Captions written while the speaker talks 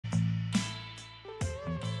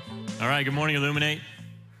All right, good morning, Illuminate.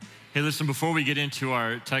 Hey, listen, before we get into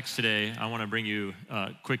our text today, I want to bring you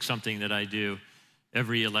quick something that I do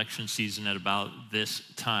every election season at about this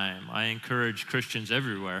time. I encourage Christians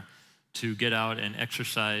everywhere to get out and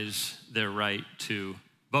exercise their right to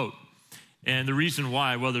vote. And the reason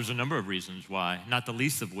why, well, there's a number of reasons why, not the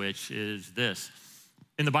least of which is this.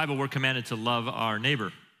 In the Bible, we're commanded to love our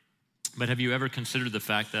neighbor. But have you ever considered the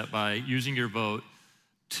fact that by using your vote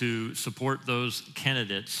to support those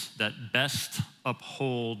candidates that best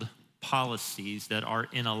uphold policies that are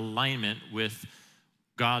in alignment with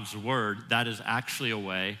God's word, that is actually a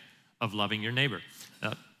way of loving your neighbor?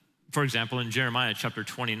 For example, in Jeremiah chapter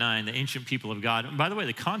 29, the ancient people of God, and by the way,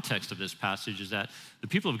 the context of this passage is that the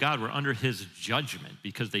people of God were under his judgment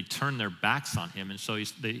because they turned their backs on him. And so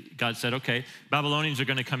God said, okay, Babylonians are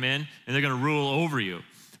gonna come in and they're gonna rule over you.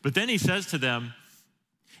 But then he says to them,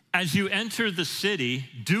 as you enter the city,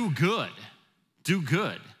 do good,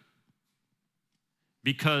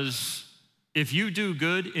 because if you do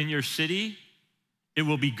good in your city, it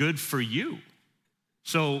will be good for you.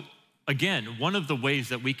 So again, one of the ways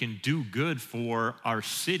that we can do good for our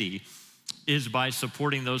city is by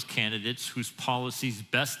supporting those candidates whose policies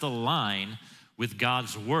best align with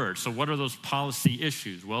God's word. So what are those policy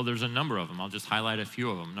issues? Well, there's a number of them. I'll just highlight a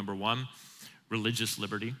few of them. Number one, religious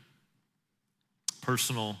liberty,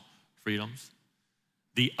 personal freedoms,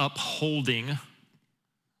 the upholding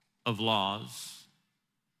of laws,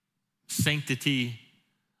 sanctity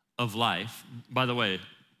of life. By the way,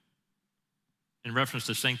 in reference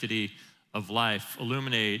to sanctity of life,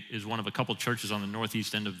 Illuminate is one of a couple churches on the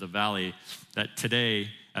northeast end of the valley that today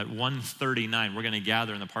at 1:39, we're gonna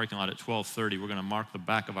gather in the parking lot at 12:30. We're gonna mark the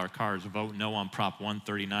back of our cars, vote no on Prop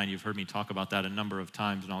 139. You've heard me talk about that a number of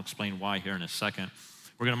times, and I'll explain why here in a second.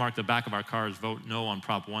 We're gonna mark the back of our cars, vote no on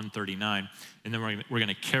Prop 139, and then we're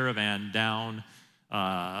gonna caravan down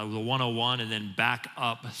the 101 and then back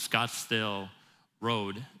up Scottsdale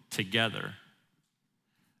Road together.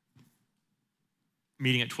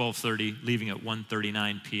 Meeting at 12:30, leaving at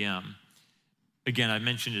 1:39 p.m. Again, I've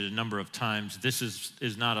mentioned it a number of times. This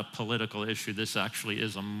is not a political issue. This actually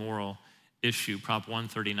is a moral issue. Prop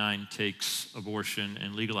 139 takes abortion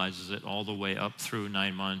and legalizes it all the way up through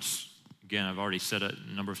 9 months. Again, I've already said it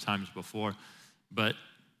a number of times before, but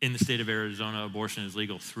in the state of Arizona, abortion is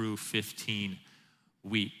legal through 15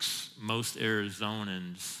 weeks. Most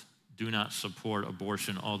Arizonans do not support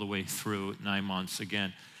abortion all the way through 9 months.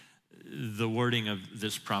 Again, the wording of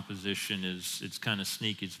this proposition it's kind of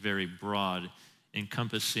sneaky. It's very broad,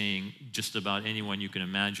 encompassing just about anyone you can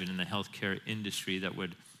imagine in the healthcare industry that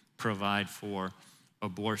would provide for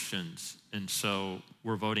abortions. And so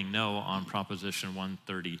we're voting no on Proposition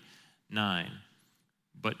 139.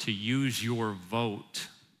 But to use your vote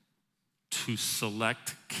to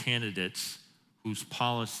select candidates whose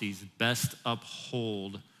policies best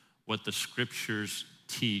uphold what the scriptures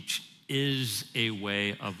teach is a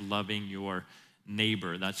way of loving your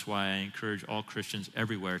neighbor. That's why I encourage all Christians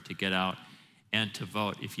everywhere to get out and to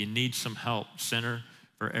vote. If you need some help, Center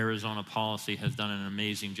for Arizona Policy has done an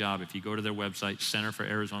amazing job. If you go to their website, Center for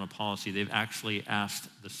Arizona Policy, they've actually asked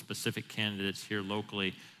the specific candidates here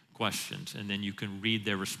locally questions, and then you can read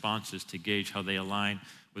their responses to gauge how they align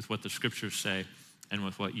with what the scriptures say and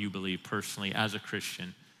with what you believe personally as a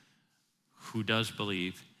Christian who does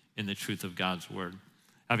believe in the truth of God's word.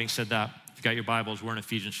 Having said that, if you got your Bibles, we're in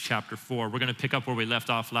Ephesians chapter 4. We're gonna pick up where we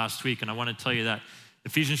left off last week, and I wanna tell you that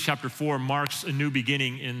Ephesians chapter 4 marks a new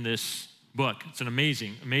beginning in this book. It's an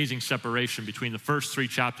amazing, amazing separation between the first 3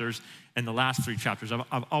 chapters and the last 3 chapters.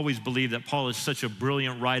 I've always believed that Paul is such a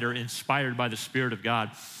brilliant writer, inspired by the Spirit of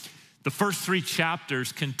God. The first 3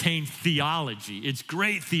 chapters contain theology. It's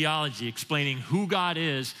great theology explaining who God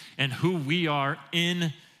is and who we are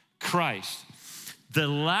in Christ. The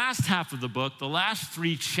last half of the book, the last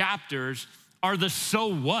 3 chapters, are the so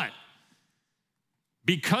what.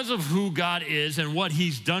 Because of who God is and what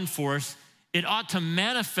he's done for us, it ought to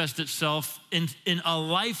manifest itself in a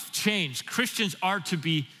life change. Christians are to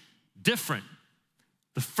be different.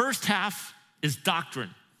 The first half is doctrine.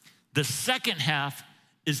 The second half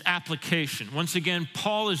is application. Once again,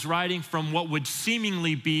 Paul is writing from what would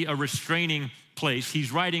seemingly be a restraining place.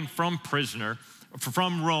 He's writing from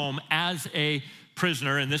Rome as a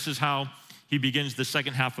prisoner, and this is how he begins the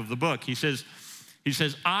second half of the book. He says,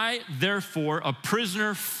 I, therefore, a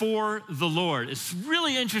prisoner for the Lord. It's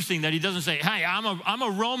really interesting that he doesn't say, hey, I'm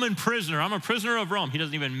a Roman prisoner. I'm a prisoner of Rome. He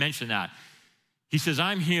doesn't even mention that. He says,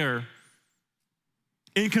 I'm here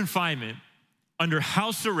in confinement under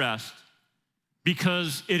house arrest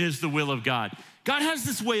because it is the will of God. God has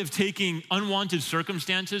this way of taking unwanted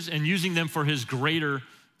circumstances and using them for his greater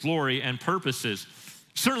glory and purposes.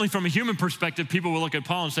 Certainly from a human perspective, people will look at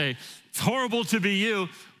Paul and say, it's horrible to be you.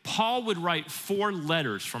 Paul would write 4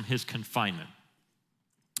 letters from his confinement.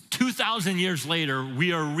 2,000 years later,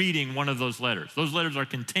 we are reading one of those letters. Those letters are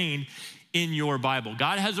contained in your Bible.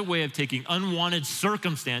 God has a way of taking unwanted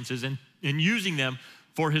circumstances and using them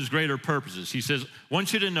for his greater purposes. He says, I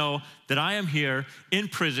want you to know that I am here in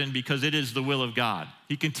prison because it is the will of God.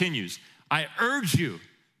 He continues, I urge you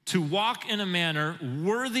to walk in a manner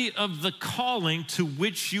worthy of the calling to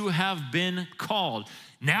which you have been called.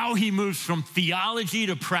 Now he moves from theology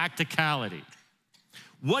to practicality.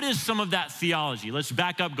 What is some of that theology? Let's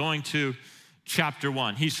back up going to chapter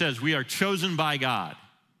 1. He says, we are chosen by God.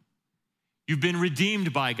 You've been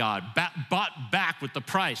redeemed by God, bought back with the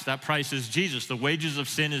price. That price is Jesus. The wages of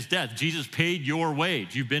sin is death. Jesus paid your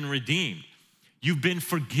wage. You've been redeemed. You've been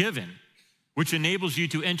forgiven, which enables you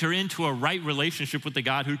to enter into a right relationship with the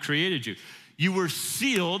God who created you. You were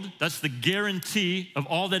sealed, that's the guarantee of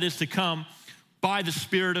all that is to come, by the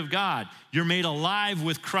Spirit of God. You're made alive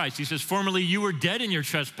with Christ. He says, formerly you were dead in your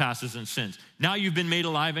trespasses and sins. Now you've been made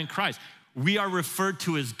alive in Christ. We are referred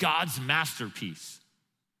to as God's masterpiece,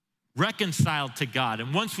 reconciled to God.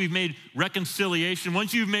 And once we've made reconciliation,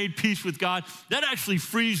 once you've made peace with God, that actually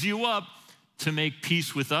frees you up to make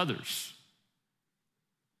peace with others.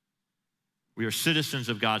 We are citizens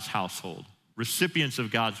of God's household, recipients of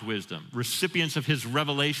God's wisdom, recipients of his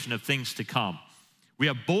revelation of things to come. We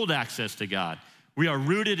have bold access to God. We are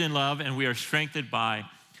rooted in love and we are strengthened by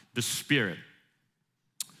the Spirit.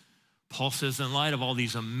 Paul says, in light of all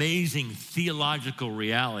these amazing theological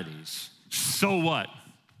realities, so what?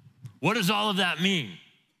 What does all of that mean?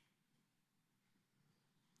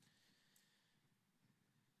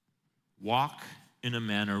 Walk in a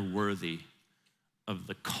manner worthy of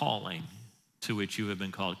the calling to which you have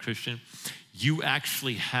been called. Christian, you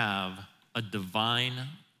actually have a divine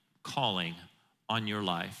calling on your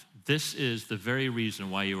life. This is the very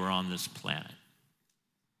reason why you are on this planet,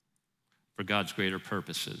 for God's greater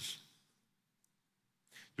purposes.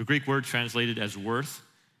 The Greek word translated as worth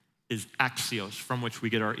is axios, from which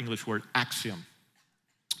we get our English word axiom.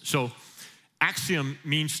 So axiom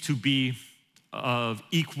means to be of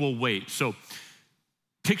equal weight. So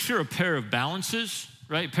picture a pair of balances,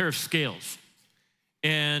 right? A pair of scales.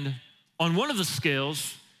 And on one of the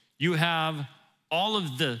scales, you have all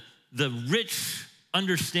of the rich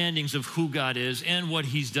understandings of who God is and what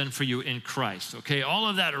he's done for you in Christ, okay? All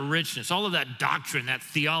of that richness, all of that doctrine, that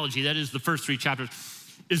theology, that is the first 3 chapters,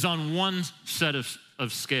 is on one set of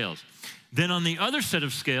scales. Then on the other set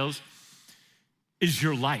of scales is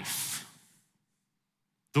your life.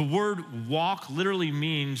 The word walk literally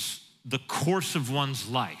means the course of one's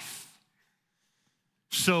life.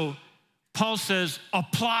 So Paul says,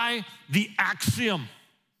 apply the axiom.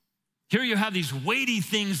 Here you have these weighty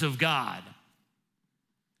things of God.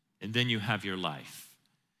 And then you have your life.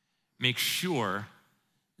 Make sure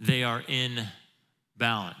they are in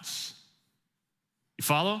balance. You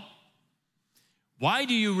follow? Why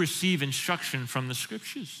do you receive instruction from the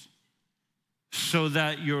scriptures? So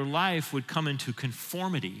that your life would come into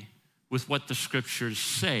conformity with what the scriptures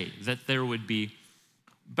say, that there would be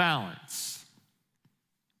balance.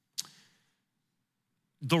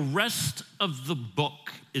 The rest of the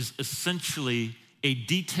book is essentially a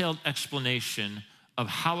detailed explanation of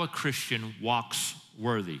how a Christian walks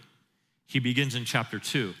worthy. He begins in chapter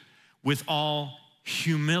 2, with all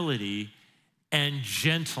humility and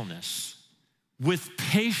gentleness, with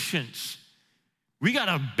patience. We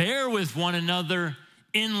gotta bear with one another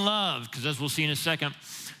in love, because as we'll see in a second,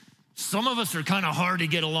 some of us are kind of hard to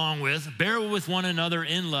get along with. Bear with one another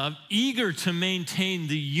in love, eager to maintain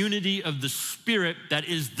the unity of the Spirit that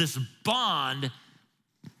is this bond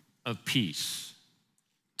of peace.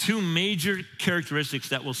 2 major characteristics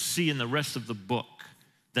that we'll see in the rest of the book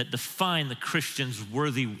that define the Christian's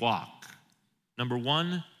worthy walk. Number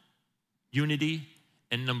 1, unity,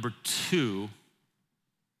 and number 2,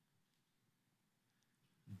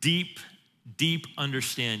 deep, deep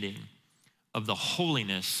understanding of the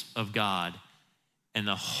holiness of God and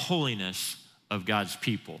the holiness of God's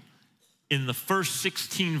people. In the first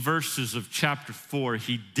 16 verses of chapter 4,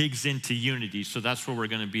 he digs into unity, so that's where we're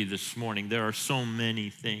gonna be this morning. There are so many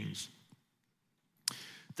things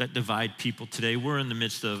that divide people today. We're in the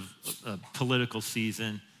midst of a political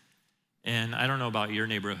season, and I don't know about your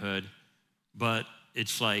neighborhood, but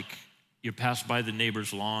it's like you pass by the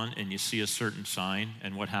neighbor's lawn and you see a certain sign,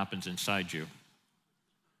 and what happens inside you?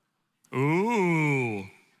 Ooh,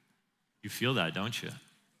 you feel that, don't you?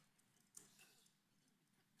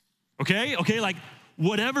 Okay, like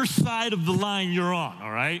whatever side of the line you're on,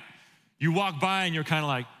 all right? You walk by and you're kind of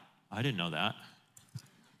like, I didn't know that.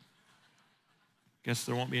 Guess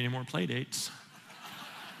there won't be any more play dates.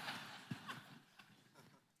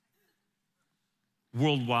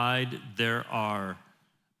 Worldwide, there are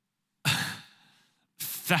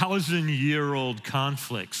 1,000-year-old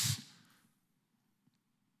conflicts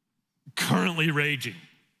currently raging.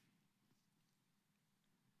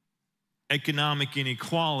 Economic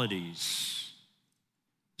inequalities,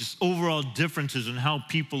 just overall differences in how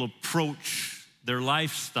people approach their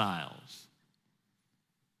lifestyles.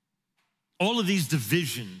 All of these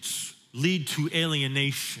divisions lead to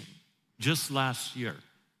alienation. Just last year,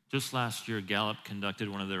 Gallup conducted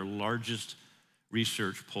one of their largest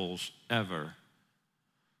research polls ever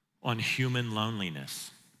on human loneliness.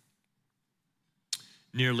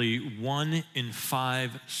 Nearly 1 in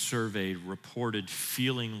 5 surveyed reported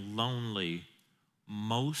feeling lonely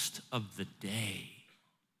most of the day.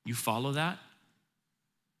 You follow that?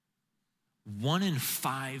 1 in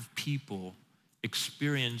 5 people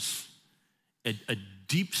experience a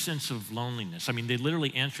deep sense of loneliness. I mean, they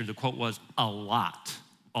literally answered, the quote was, a lot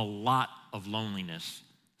of loneliness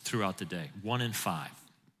throughout the day. 1 in 5.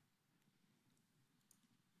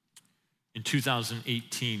 In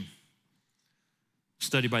 2018, a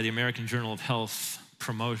study by the American Journal of Health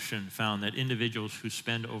Promotion found that individuals who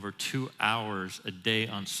spend over 2 hours a day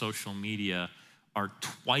on social media are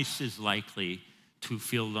twice as likely to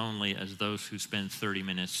feel lonely as those who spend 30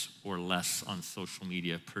 minutes or less on social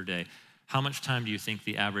media per day. How much time do you think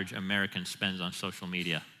the average American spends on social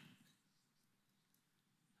media?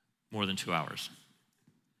 More than 2 hours.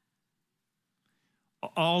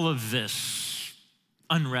 All of this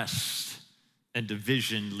unrest and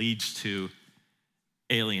division leads to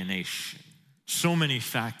alienation. So many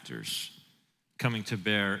factors coming to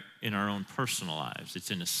bear in our own personal lives. It's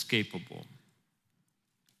inescapable.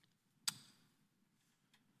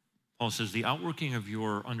 Paul says, the outworking of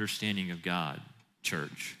your understanding of God,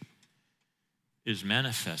 church, is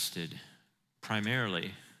manifested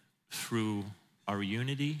primarily through our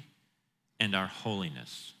unity and our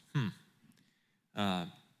holiness.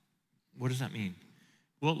 What does that mean?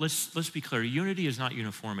 Well, let's be clear. Unity is not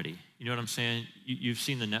uniformity. You know what I'm saying? You've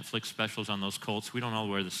seen the Netflix specials on those cults. We don't all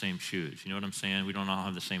wear the same shoes. You know what I'm saying? We don't all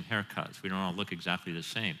have the same haircuts. We don't all look exactly the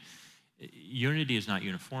same. Unity is not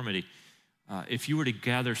uniformity. If you were to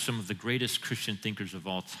gather some of the greatest Christian thinkers of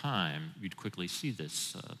all time, you'd quickly see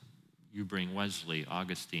this. You bring Wesley,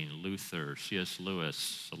 Augustine, Luther, C.S.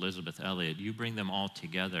 Lewis, Elizabeth Elliot. You bring them all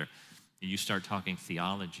together, and you start talking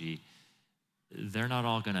theology. They're not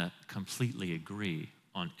all going to completely agree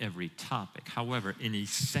on every topic. However, in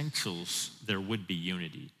essentials, there would be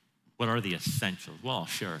unity. What are the essentials? Well, I'll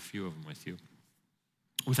share a few of them with you.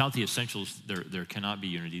 Without the essentials, there cannot be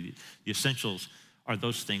unity. The essentials are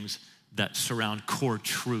those things that surround core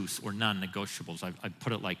truth or non-negotiables. I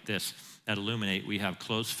put it like this. At Illuminate, we have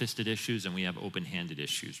closed-fisted issues and we have open-handed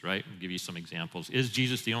issues, right? I'll give you some examples. Is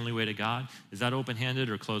Jesus the only way to God? Is that open-handed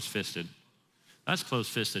or closed-fisted? That's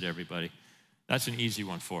closed-fisted, everybody. That's an easy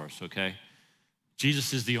one for us, okay?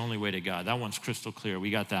 Jesus is the only way to God. That one's crystal clear.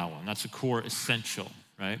 We got that one. That's a core essential,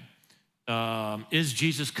 right? Is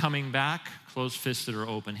Jesus coming back? Closed-fisted or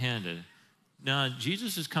open-handed? No,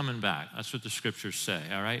 Jesus is coming back. That's what the scriptures say,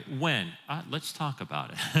 all right? When? Let's talk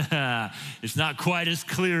about it. It's not quite as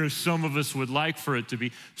clear as some of us would like for it to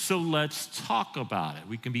be, so let's talk about it.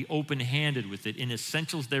 We can be open-handed with it. In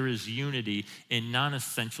essentials, there is unity. In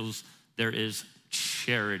non-essentials, there is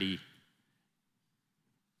charity.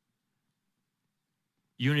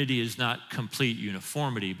 Unity is not complete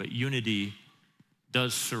uniformity, but unity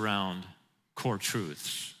does surround core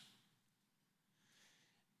truths.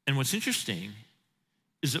 And what's interesting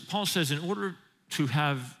is that Paul says in order to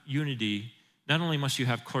have unity, not only must you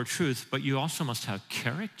have core truth, but you also must have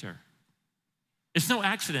character. It's no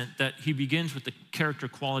accident that he begins with the character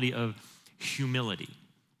quality of humility.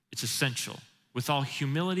 It's essential. With all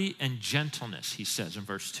humility and gentleness, he says in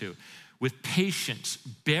verse 2, with patience,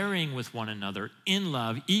 bearing with one another in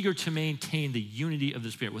love, eager to maintain the unity of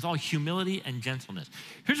the Spirit, with all humility and gentleness.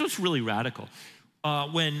 Here's what's really radical.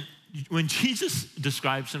 When Jesus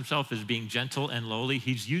describes himself as being gentle and lowly,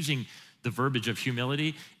 he's using the verbiage of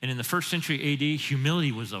humility. And in the first century AD,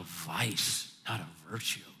 humility was a vice, not a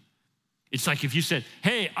virtue. It's like if you said,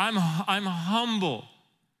 hey, I'm humble,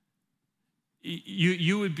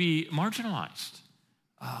 you would be marginalized.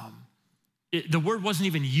 The word wasn't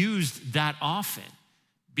even used that often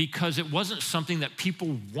because it wasn't something that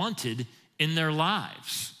people wanted in their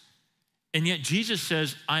lives. And yet Jesus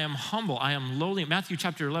says, I am humble, I am lowly. Matthew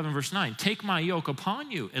chapter 11, verse 9, take my yoke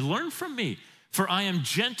upon you and learn from me, for I am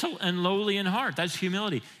gentle and lowly in heart. That's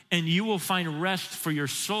humility. And you will find rest for your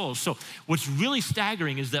souls. So what's really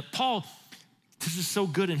staggering is that Paul This is so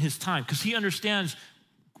good in his time because he understands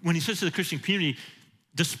when he says to the Christian community,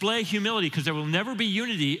 display humility because there will never be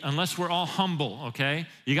unity unless we're all humble, okay?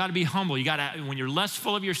 You got to be humble. You got to, when you're less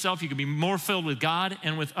full of yourself, you can be more filled with God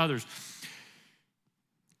and with others.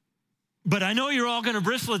 But I know you're all going to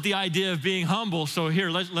bristle at the idea of being humble. So here,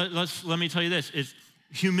 let me tell you this. It's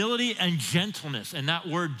humility and gentleness. And that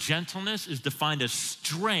word gentleness is defined as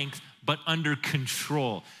strength, but under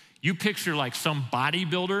control. You picture like some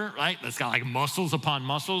bodybuilder, right? That's got like muscles upon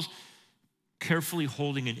muscles, carefully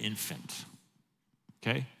holding an infant,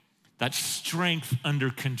 okay? That's strength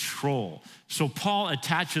under control. So Paul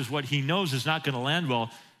attaches what he knows is not going to land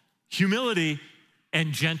well, humility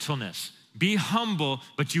and gentleness. Be humble,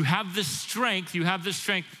 but you have this strength,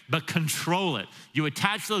 but control it. You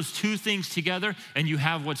attach those two things together and you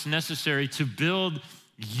have what's necessary to build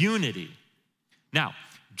unity. Now,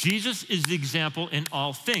 Jesus is the example in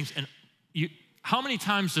all things. And how many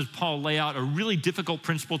times does Paul lay out a really difficult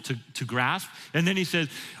principle to grasp? And then he says,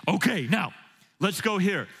 okay, now, let's go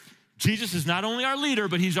here. Jesus is not only our leader,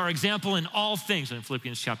 but he's our example in all things. And in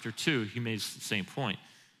Philippians chapter 2, he makes the same point.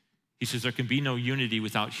 He says there can be no unity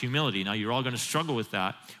without humility. Now, you're all going to struggle with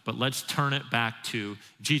that, but let's turn it back to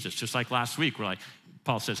Jesus. Just like last week,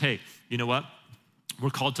 Paul says, hey, you know what? We're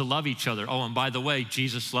called to love each other. Oh, and by the way,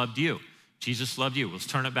 Jesus loved you. Jesus loved you. Let's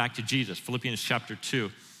turn it back to Jesus. Philippians chapter 2,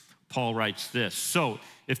 Paul writes this. So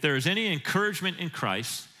if there is any encouragement in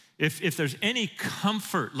Christ, if there's any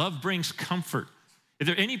comfort, love brings comfort. If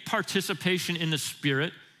there's any participation in the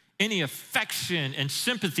Spirit, any affection and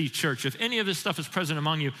sympathy, church, if any of this stuff is present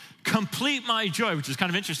among you, complete my joy, which is kind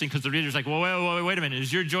of interesting because the reader's like, well, wait a minute.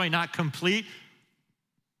 Is your joy not complete?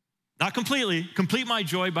 Not completely. Complete my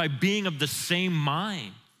joy by being of the same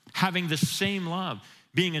mind, having the same love,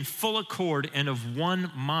 being in full accord and of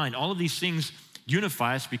one mind. All of these things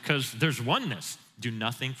unify us because there's oneness. Do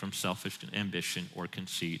nothing from selfish ambition or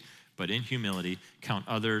conceit, but in humility count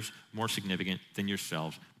others more significant than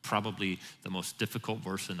yourselves. Probably the most difficult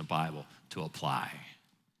verse in the Bible to apply.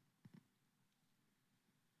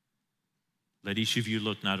 Let each of you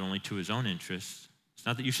look not only to his own interests. It's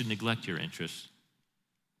not that you should neglect your interests,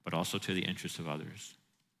 but also to the interests of others.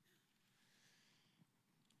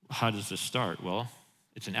 How does this start? Well,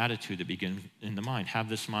 it's an attitude that begins in the mind. Have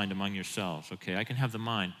this mind among yourselves. Okay, I can have the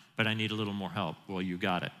mind, but I need a little more help. Well, you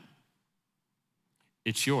got it.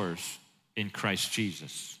 It's yours in Christ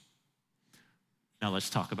Jesus. Now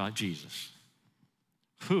let's talk about Jesus,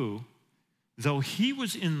 who, though he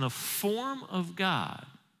was in the form of God,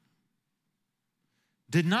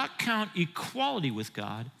 did not count equality with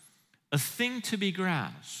God a thing to be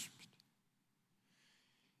grasped.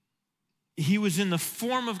 He was in the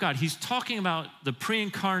form of God. He's talking about the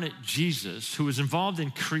pre-incarnate Jesus who was involved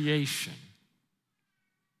in creation.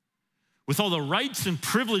 With all the rights and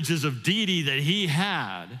privileges of deity that he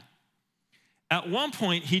had, at one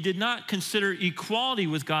point, he did not consider equality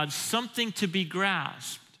with God something to be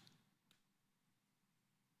grasped.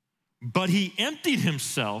 But he emptied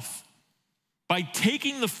himself by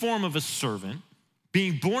taking the form of a servant,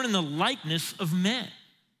 being born in the likeness of men.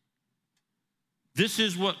 This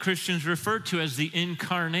is what Christians refer to as the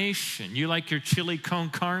incarnation. You like your chili con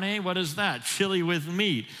carne? What is that? Chili with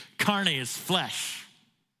meat. Carne is flesh.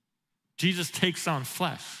 Jesus takes on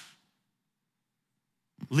flesh.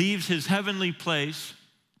 Leaves his heavenly place,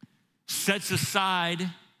 sets aside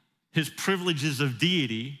his privileges of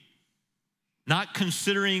deity, not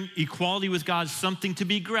considering equality with God something to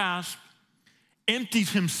be grasped,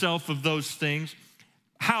 empties himself of those things.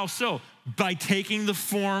 How so? By taking the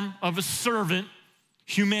form of a servant,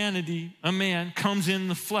 humanity, a man, comes in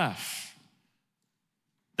the flesh.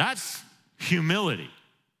 That's humility.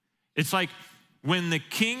 It's like when the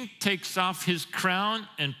king takes off his crown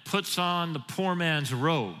and puts on the poor man's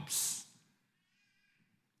robes.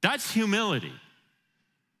 That's humility.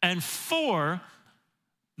 And for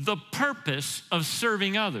the purpose of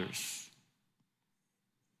serving others.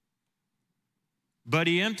 But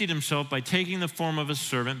he emptied himself by taking the form of a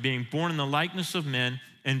servant, being born in the likeness of men,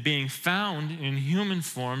 and being found in human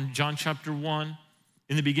form. John chapter 1.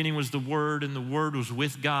 In the beginning was the Word, and the Word was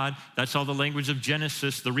with God. That's all the language of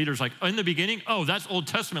Genesis. The reader's like, in the beginning? Oh, that's Old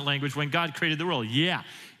Testament language when God created the world. Yeah,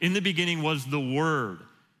 in the beginning was the Word.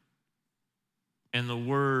 And the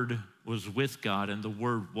Word was with God, and the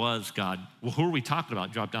Word was God. Well, who are we talking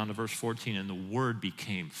about? Drop down to verse 14. And the Word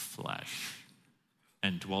became flesh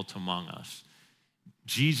and dwelt among us.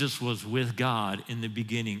 Jesus was with God in the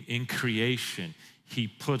beginning, in creation. He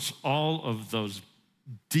puts all of those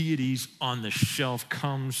deities on the shelf,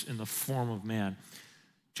 comes in the form of man.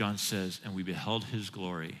 John says, and we beheld his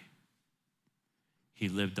glory. He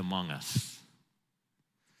lived among us.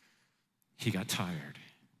 He got tired.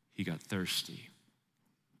 He got thirsty.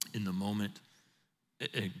 In the moment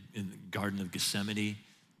in the Garden of Gethsemane,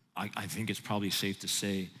 I think it's probably safe to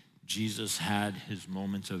say Jesus had his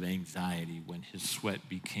moments of anxiety when his sweat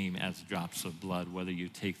became as drops of blood, whether you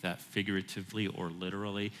take that figuratively or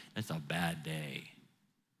literally. That's a bad day.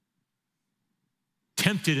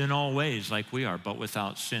 Tempted in all ways like we are, but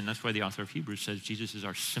without sin. That's why the author of Hebrews says Jesus is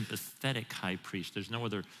our sympathetic high priest. There's no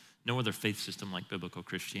other faith system like biblical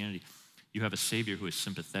Christianity. You have a Savior who is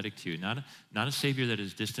sympathetic to you, not a Savior that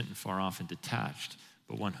is distant and far off and detached,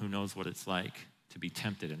 but one who knows what it's like to be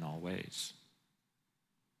tempted in all ways.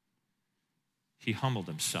 He humbled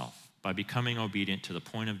himself by becoming obedient to the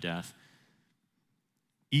point of death,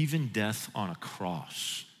 even death on a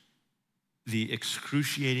cross. The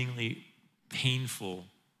excruciatingly painful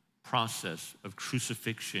process of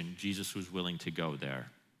crucifixion, Jesus was willing to go there.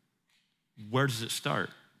 Where does it start?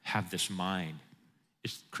 Have this mind.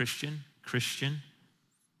 It's Christian.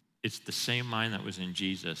 It's the same mind that was in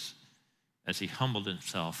Jesus as he humbled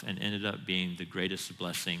himself and ended up being the greatest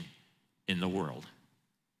blessing in the world.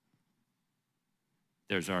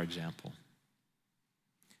 There's our example.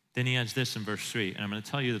 Then he adds this in verse 3, and I'm going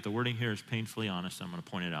to tell you that the wording here is painfully honest, and I'm going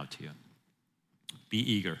to point it out to you. Be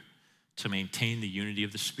eager to maintain the unity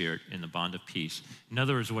of the Spirit in the bond of peace. In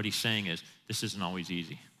other words, what he's saying is, this isn't always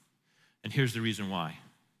easy. And here's the reason why.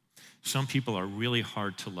 Some people are really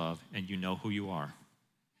hard to love, and you know who you are.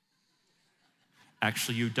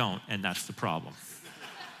 Actually, you don't, and that's the problem.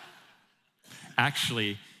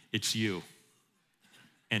 Actually, it's you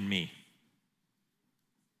and me.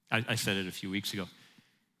 I said it a few weeks ago.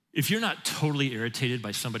 If you're not totally irritated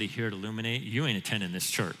by somebody here at Illuminate, you ain't attending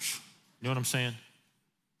this church. You know what I'm saying?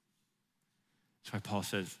 That's why Paul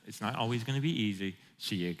says it's not always going to be easy,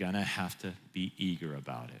 so you're going to have to be eager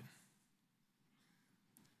about it.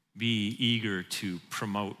 Be eager to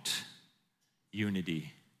promote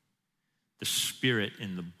unity, the Spirit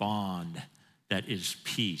in the bond that is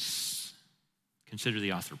peace. Consider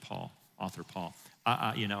the author Paul.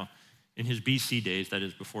 In his BC days, that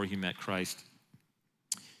is before he met Christ,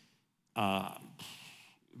 I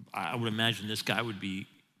would imagine this guy would be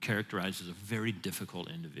characterized as a very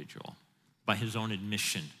difficult individual. By his own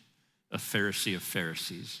admission, a Pharisee of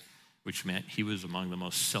Pharisees, which meant he was among the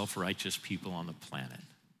most self-righteous people on the planet.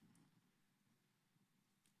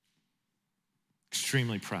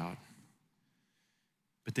 Extremely proud.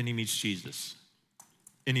 But then he meets Jesus,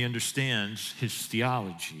 and he understands his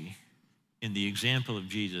theology in the example of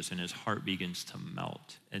Jesus, and his heart begins to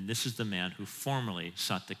melt. And this is the man who formerly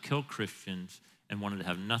sought to kill Christians and wanted to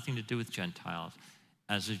have nothing to do with Gentiles.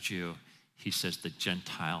 As a Jew, he says, the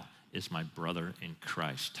Gentile is my brother in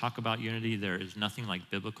Christ. Talk about unity. There is nothing like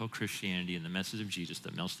biblical Christianity and the message of Jesus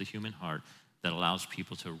that melts the human heart, that allows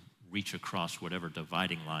people to reach across whatever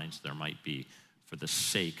dividing lines there might be for the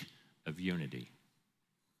sake of unity.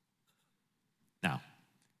 Now,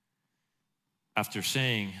 after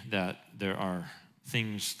saying that there are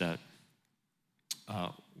things that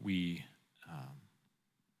we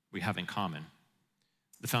have in common,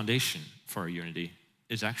 the foundation for our unity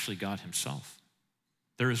is actually God himself.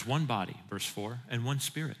 There is one body, verse 4, and one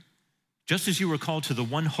Spirit. Just as you were called to the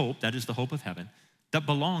one hope, that is the hope of heaven, that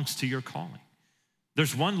belongs to your calling.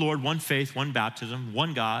 There's one Lord, one faith, one baptism,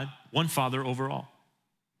 one God, one Father over all,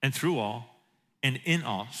 and through all, and in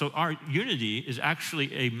all. So our unity is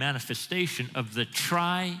actually a manifestation of the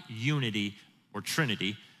tri-unity or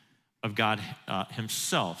Trinity of God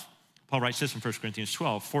himself. Paul writes this in 1 Corinthians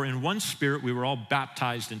 12, for in one Spirit we were all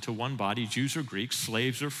baptized into one body, Jews or Greeks,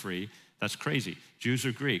 slaves or free. That's crazy. Jews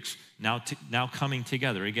or Greeks, now coming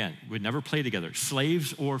together again. We'd never play together,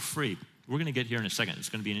 slaves or free. We're going to get here in a second. It's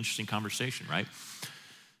going to be an interesting conversation, right?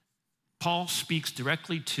 Paul speaks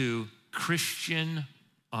directly to Christian,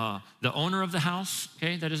 the owner of the house,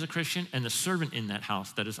 okay, that is a Christian, and the servant in that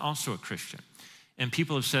house that is also a Christian. And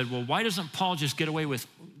people have said, well, why doesn't Paul just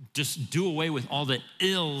do away with all the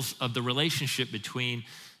ills of the relationship between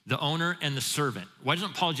the owner and the servant? Why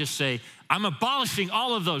doesn't Paul just say, I'm abolishing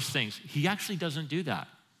all of those things? He actually doesn't do that.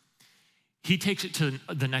 He takes it to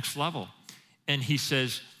the next level. And he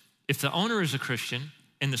says, if the owner is a Christian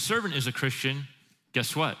and the servant is a Christian,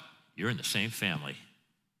 guess what? You're in the same family.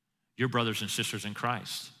 You're brothers and sisters in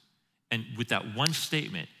Christ. And with that one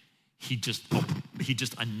statement, he just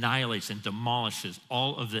annihilates and demolishes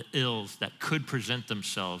all of the ills that could present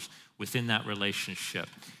themselves within that relationship.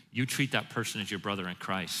 You treat that person as your brother in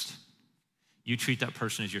Christ. You treat that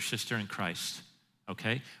person as your sister in Christ,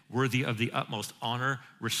 okay? Worthy of the utmost honor,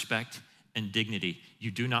 respect, and dignity.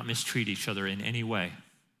 You do not mistreat each other in any way.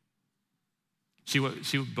 See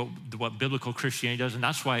what biblical Christianity does? And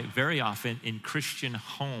that's why very often in Christian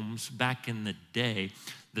homes back in the day,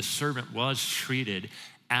 the servant was treated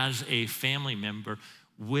as a family member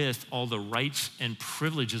with all the rights and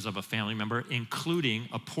privileges of a family member, including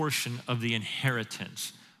a portion of the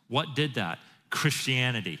inheritance. What did that?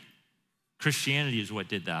 Christianity. Christianity is what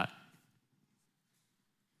did that.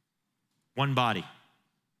 One body,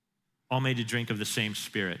 all made to drink of the same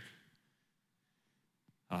Spirit.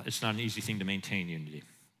 It's not an easy thing to maintain unity.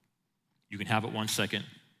 You can have it 1 second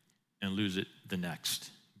and lose it the next.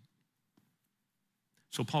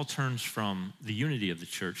 So Paul turns from the unity of the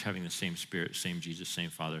church, having the same Spirit, same Jesus, same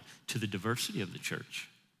Father, to the diversity of the church.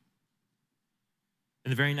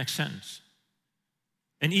 In the very next sentence.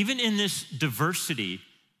 And even in this diversity,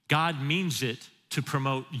 God means it to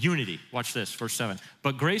promote unity. Watch this, verse 7.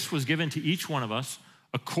 But grace was given to each one of us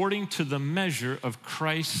according to the measure of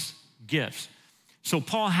Christ's gifts. So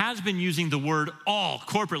Paul has been using the word all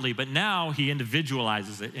corporately, but now he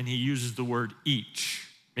individualizes it and he uses the word each,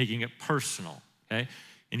 making it personal, okay?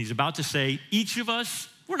 And he's about to say, each of us,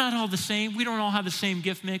 we're not all the same. We don't all have the same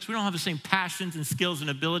gift mix. We don't have the same passions and skills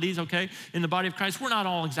and abilities, okay? In the body of Christ, we're not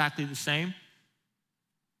all exactly the same.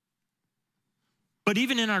 But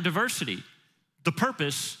even in our diversity, the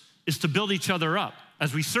purpose is to build each other up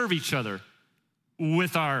as we serve each other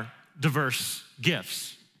with our diverse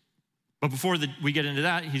gifts. But before we get into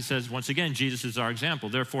that, he says, once again, Jesus is our example.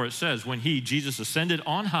 Therefore it says, when Jesus ascended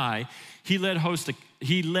on high, he led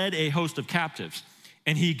a host of captives,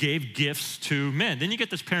 and he gave gifts to men. Then you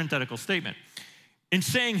get this parenthetical statement. In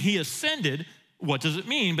saying he ascended, what does it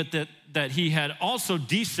mean? But that he had also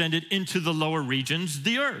descended into the lower regions,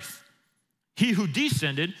 the earth. He who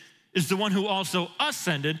descended is the one who also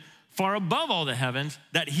ascended far above all the heavens,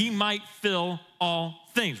 that he might fill all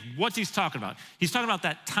things. What's he talking about? He's talking about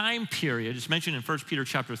that time period, it's mentioned in 1 Peter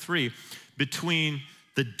chapter 3, between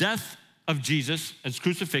the death of Jesus, his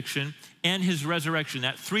crucifixion, and his resurrection,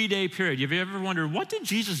 that 3-day period. Have you ever wondered, what did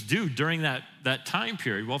Jesus do during that time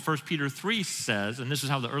period? Well, 1 Peter 3 says, and this is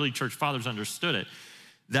how the early church fathers understood it,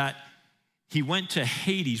 that he went to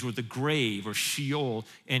Hades, or the grave, or Sheol,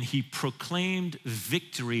 and he proclaimed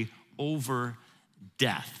victory over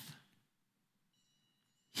death.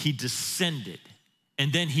 He descended,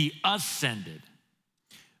 and then he ascended.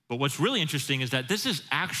 But what's really interesting is that this is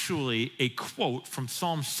actually a quote from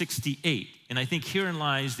Psalm 68, and I think herein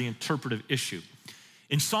lies the interpretive issue.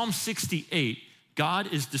 In Psalm 68,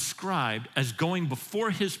 God is described as going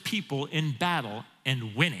before his people in battle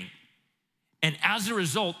and winning. And as a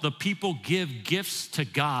result, the people give gifts to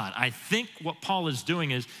God. I think what Paul is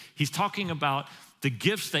doing is he's talking about the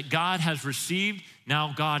gifts that God has received.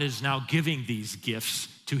 Now God is now giving these gifts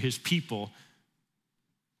to his people.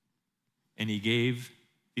 And he gave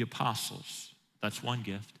the apostles. That's one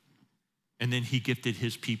gift. And then he gifted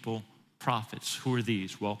his people prophets. Who are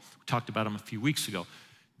these? Well, we talked about them a few weeks ago.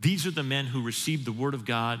 These are the men who received the word of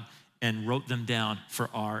God and wrote them down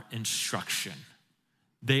for our instruction.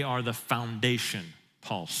 They are the foundation,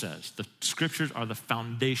 Paul says. The scriptures are the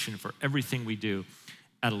foundation for everything we do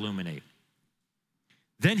at Illuminate.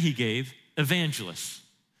 Then he gave evangelists.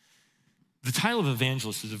 The title of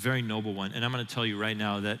evangelist is a very noble one, and I'm going to tell you right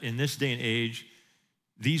now that in this day and age,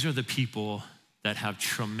 these are the people that have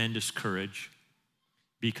tremendous courage,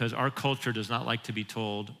 because our culture does not like to be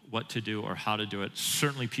told what to do or how to do it.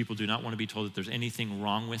 Certainly people do not want to be told that there's anything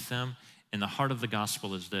wrong with them. And the heart of the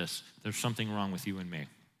gospel is this: there's something wrong with you and me.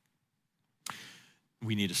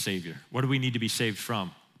 We need a Savior. What do we need to be saved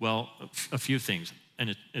from? Well, a few things.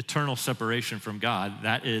 An eternal separation from God,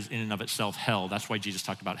 that is in and of itself hell. That's why Jesus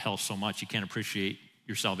talked about hell so much. You can't appreciate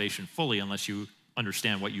your salvation fully unless you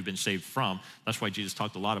understand what you've been saved from. That's why Jesus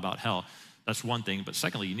talked a lot about hell. That's one thing. But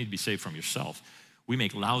secondly, you need to be saved from yourself. We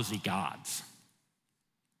make lousy gods.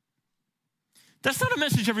 That's not a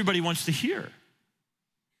message everybody wants to hear.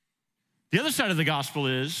 The other side of the gospel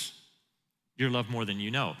is you're loved more than you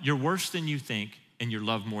know. You're worse than you think, and you're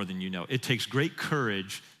loved more than you know. It takes great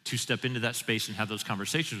courage to step into that space and have those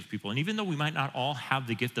conversations with people. And even though we might not all have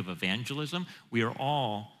the gift of evangelism, we are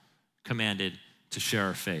all commanded to share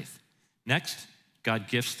our faith. Next, God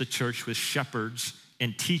gifts the church with shepherds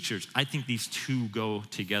and teachers. I think these two go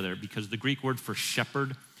together because the Greek word for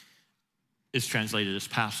shepherd is translated as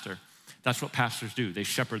pastor. That's what pastors do. They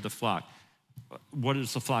shepherd the flock. What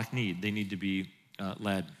does the flock need? They need to be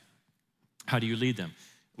led. How do you lead them?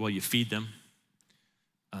 Well, you feed them,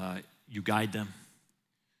 you guide them,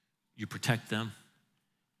 you protect them,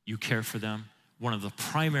 you care for them. One of the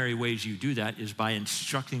primary ways you do that is by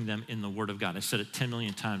instructing them in the Word of God. I said it 10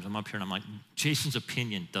 million times. I'm up here and I'm like, Jason's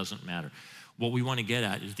opinion doesn't matter. What we want to get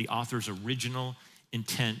at is the author's original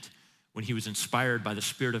intent when he was inspired by the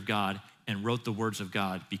Spirit of God and wrote the words of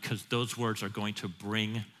God, because those words are going to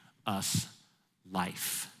bring us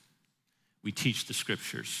life. We teach the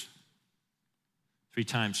scriptures. 3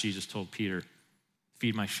 times Jesus told Peter,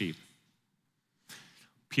 feed my sheep.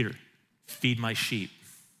 Peter, feed my sheep.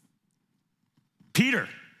 Peter,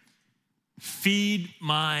 feed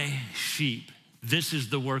my sheep. This is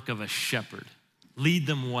the work of a shepherd. Lead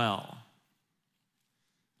them well.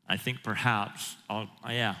 I think perhaps, I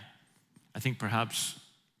think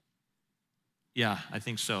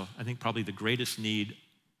so. I think probably the greatest need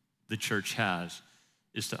the church has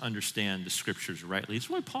is to understand the scriptures rightly. It's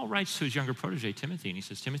what Paul writes to his younger protege, Timothy, and he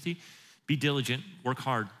says, Timothy, be diligent, work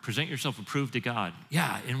hard, present yourself approved to God.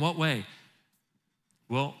 Yeah, in what way?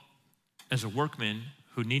 Well, as a workman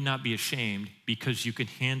who need not be ashamed, because you can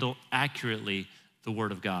handle accurately the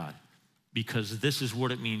word of God, because this is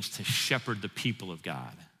what it means to shepherd the people of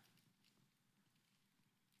God.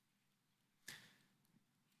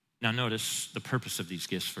 Now notice the purpose of these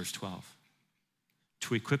gifts, verse 12.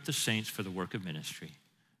 To equip the saints for the work of ministry,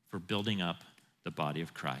 for building up the body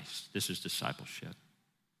of Christ. This is discipleship.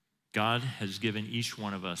 God has given each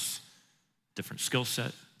one of us different skill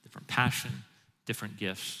set, different passion, different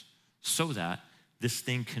gifts, so that this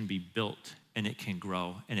thing can be built and it can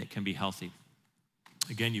grow and it can be healthy.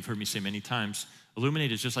 Again, you've heard me say many times,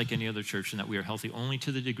 Illuminate is just like any other church in that we are healthy only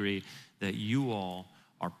to the degree that you all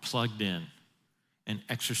are plugged in and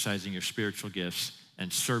exercising your spiritual gifts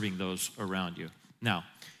and serving those around you. Now,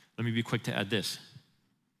 let me be quick to add this.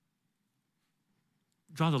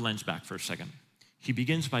 Draw the lens back for a second. He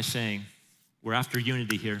begins by saying, we're after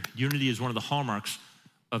unity here. Unity is one of the hallmarks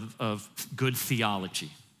of good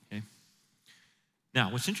theology, okay?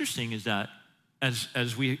 Now, what's interesting is that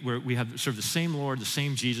as we have sort of the same Lord, the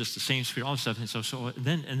same Jesus, the same Spirit, all this stuff, and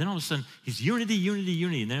then all of a sudden, he's unity, unity,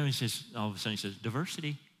 unity, and then he says, all of a sudden he says,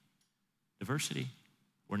 diversity, diversity.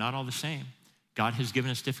 We're not all the same. God has given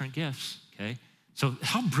us different gifts, okay? So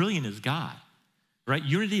how brilliant is God, right?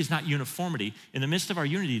 Unity is not uniformity. In the midst of our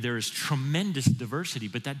unity, there is tremendous diversity,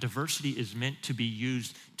 but that diversity is meant to be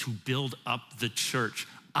used to build up the church.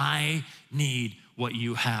 I need what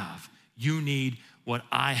you have. You need what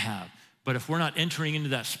I have. But if we're not entering into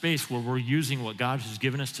that space where we're using what God has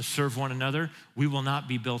given us to serve one another, we will not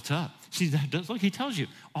be built up. See, look, he tells you,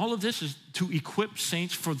 all of this is to equip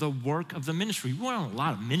saints for the work of the ministry. We want a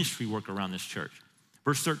lot of ministry work around this church.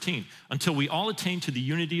 Verse 13, until we all attain to the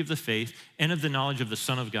unity of the faith and of the knowledge of the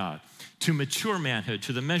Son of God, to mature manhood,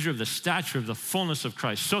 to the measure of the stature of the fullness of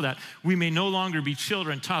Christ, so that we may no longer be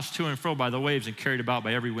children tossed to and fro by the waves and carried about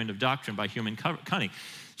by every wind of doctrine, by human cunning.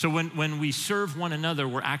 So when we serve one another,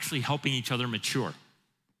 we're actually helping each other mature.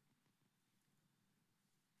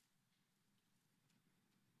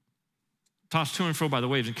 Tossed to and fro by the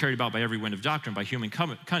waves and carried about by every wind of doctrine, by human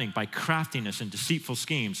cunning, by craftiness and deceitful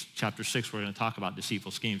schemes. Chapter 6, we're going to talk about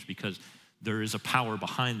deceitful schemes because there is a power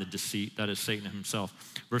behind the deceit, that is Satan himself.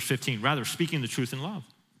 Verse 15, rather speaking the truth in love.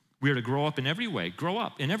 We are to grow up in every way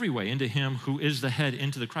into him who is the head,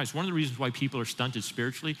 into the Christ. One of the reasons why people are stunted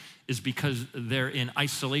spiritually is because they're in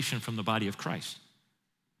isolation from the body of Christ,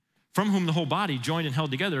 from whom the whole body, joined and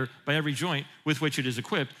held together by every joint with which it is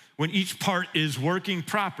equipped, when each part is working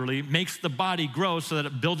properly, makes the body grow so that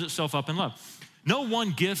it builds itself up in love. No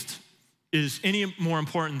one gift is any more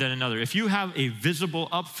important than another. If you have a visible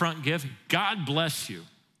upfront gift, God bless you.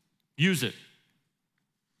 Use it.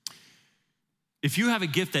 If you have a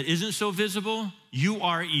gift that isn't so visible, you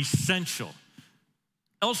are essential.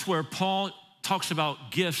 Elsewhere, Paul talks about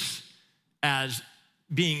gifts as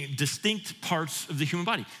being distinct parts of the human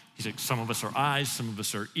body. He's like, some of us are eyes, some of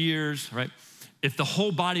us are ears, right? If the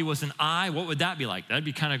whole body was an eye, what would that be like? That'd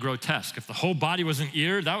be kind of grotesque. If the whole body was an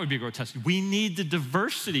ear, that would be grotesque. We need the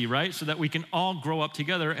diversity, right? So that we can all grow up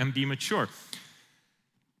together and be mature.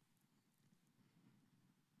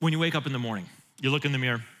 When you wake up in the morning, you look in the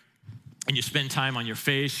mirror, and you spend time on your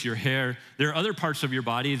face, your hair, there are other parts of your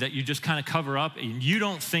body that you just kind of cover up and you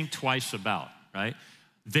don't think twice about, right?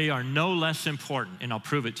 They are no less important, and I'll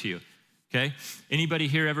prove it to you, okay? Anybody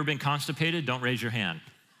here ever been constipated? Don't raise your hand.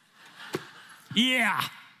 Yeah,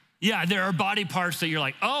 there are body parts that you're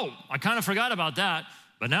like, oh, I kind of forgot about that,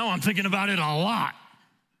 but now I'm thinking about it a lot.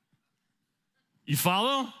 You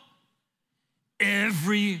follow?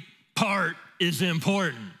 Every part is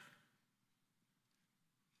important.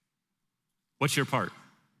 What's your part?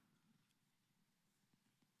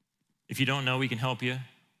 If you don't know, we can help you.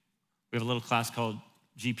 We have a little class called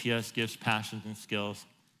GPS, Gifts, Passions, and Skills.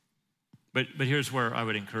 But here's where I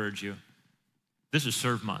would encourage you. This is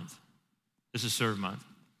Serve Month. This is Serve Month.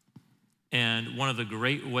 And one of the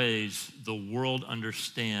great ways the world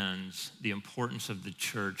understands the importance of the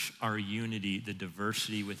church, our unity, the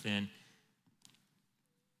diversity within,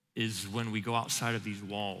 is when we go outside of these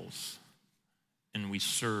walls and we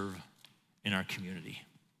serve in our community.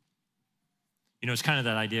 You know, it's kind of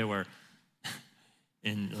that idea where,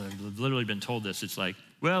 and I've literally been told this, it's like,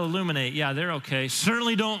 well, Illuminate, yeah, they're okay.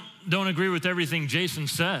 Certainly don't agree with everything Jason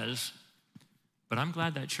says, but I'm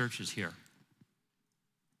glad that church is here.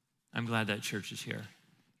 I'm glad that church is here.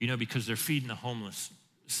 You know, because they're feeding the homeless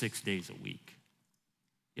 6 days a week.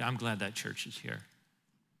 Yeah, I'm glad that church is here.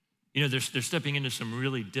 You know, they're stepping into some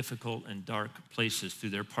really difficult and dark places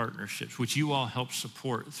through their partnerships, which you all help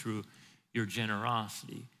support through your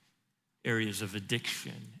generosity. Areas of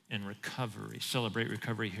addiction and recovery. Celebrate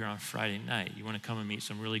recovery here on Friday night. You want to come and meet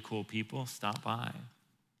some really cool people? Stop by.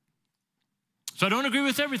 So I don't agree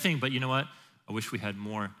with everything, but you know what? I wish we had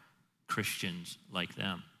more Christians like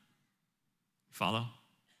them. Follow?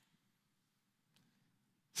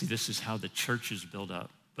 See, this is how the church is built up,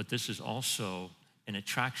 but this is also an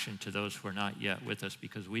attraction to those who are not yet with us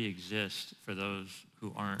because we exist for those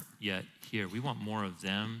who aren't yet here. We want more of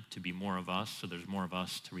them to be more of us, so there's more of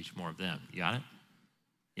us to reach more of them. You got it?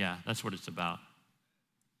 Yeah, that's what it's about.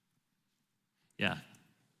 Yeah.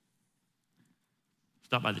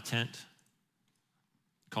 Stop by the tent.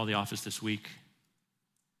 Call the office this week.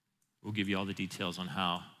 We'll give you all the details on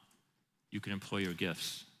how you can employ your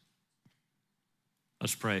gifts.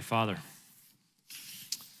 Let's pray. Father,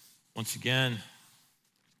 once again,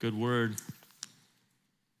 good word.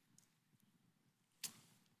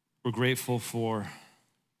 We're grateful for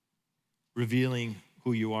revealing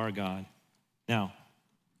who you are, God. Now,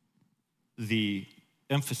 the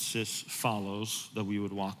emphasis follows that we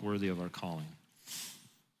would walk worthy of our calling.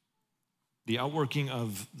 The outworking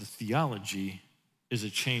of the theology is a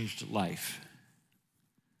changed life.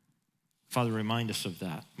 Father, remind us of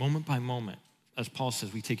that. Moment by moment, as Paul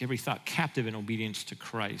says, we take every thought captive in obedience to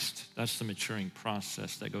Christ. That's the maturing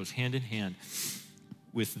process that goes hand in hand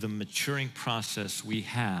with the maturing process we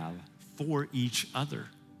have for each other.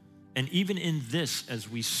 And even in this, as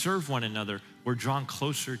we serve one another, we're drawn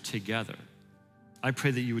closer together. I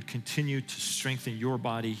pray that you would continue to strengthen your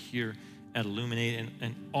body here at Illuminate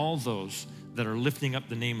and all those that are lifting up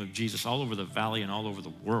the name of Jesus all over the valley and all over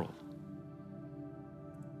the world,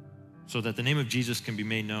 so that the name of Jesus can be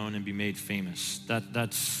made known and be made famous.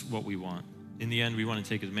 That's what we want. In the end, we want to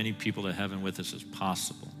take as many people to heaven with us as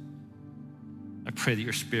possible. I pray that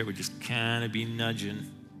your Spirit would just kind of be nudging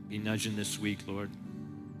this week, Lord,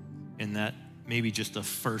 and that maybe just a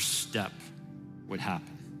first step would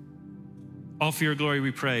happen. All for your glory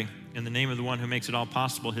we pray. In the name of the one who makes it all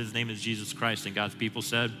possible, his name is Jesus Christ. And God's people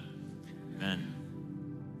said, amen.